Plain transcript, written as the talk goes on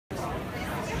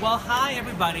Well, hi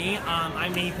everybody.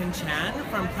 I'm Nathan Chan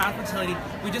from Fertility.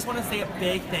 We just want to say a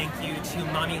big thank you to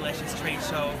Mommylicious trade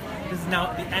show. This is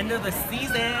now the end of the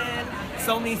season.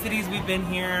 So many cities we've been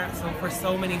here, so for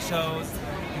so many shows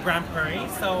in Grand Prairie.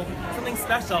 So something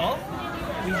special.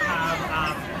 We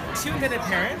have two minute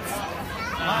parents.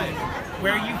 Hi.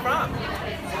 Where are you from?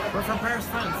 We're from Paris,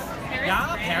 France.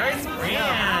 Paris,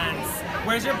 France.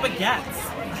 Where's your baguettes?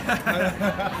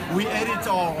 We ate it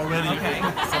all already. Okay.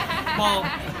 Well,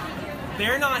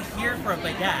 they're not here for a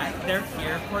baguette, they're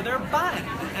here for their bun.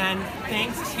 And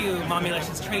thanks to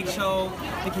Mommylicious Trade Show,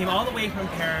 they came all the way from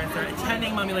Paris, they're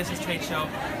attending Mommylicious Trade Show,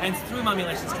 and it's through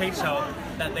Mommylicious Trade Show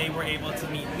that they were able to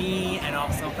meet me and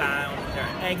also found their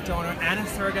egg donor and a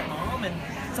surrogate mom. And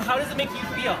so how does it make you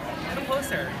feel? Come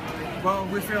closer. Well,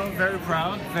 we feel very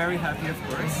proud, very happy, of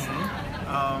course.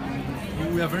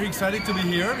 We are very excited to be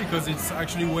here because it's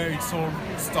actually where it's all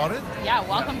started. Yeah,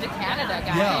 welcome to Canada,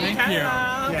 guys. Yeah, thank you.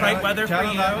 Canada. Great weather for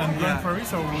you. Canada and Grand Prairie,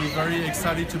 so we're very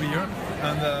excited to be here.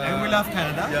 And we love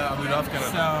Canada. Yeah, we love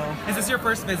Canada. So, is this your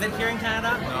first visit here in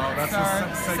Canada? No, that's Our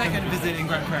the second visit in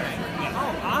Grand Prairie.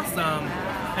 Oh, awesome.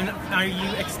 And are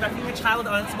you expecting a child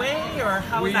on its way, or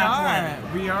how is that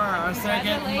going? We are. Our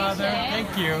surrogate mother.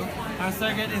 Congratulations. Thank you. Our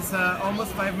surrogate is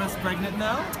almost 5 months pregnant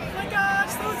now. Oh my gosh,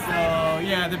 so So exciting.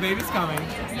 yeah, the baby's coming.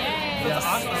 Yay! Yes,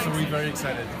 awesome. so we're very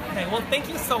excited. Okay, well, thank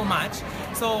you so much.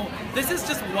 So this is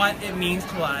just what it means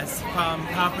to us from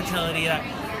Fertility that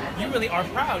you really are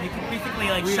proud. You can basically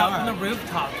like We shout are. from the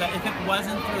rooftop that if it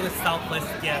wasn't for the selfless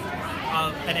gift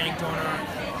of an egg donor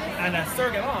and a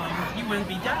surrogate mom, you wouldn't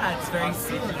be dads very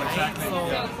soon, right? Exactly. So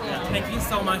So cool. thank you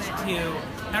so much to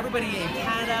everybody in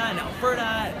Canada and Alberta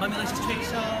at Mommylicious Trade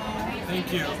Show.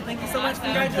 Thank you. Thank you so much. Awesome.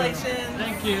 Congratulations.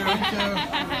 Thank you.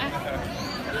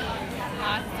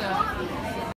 Awesome.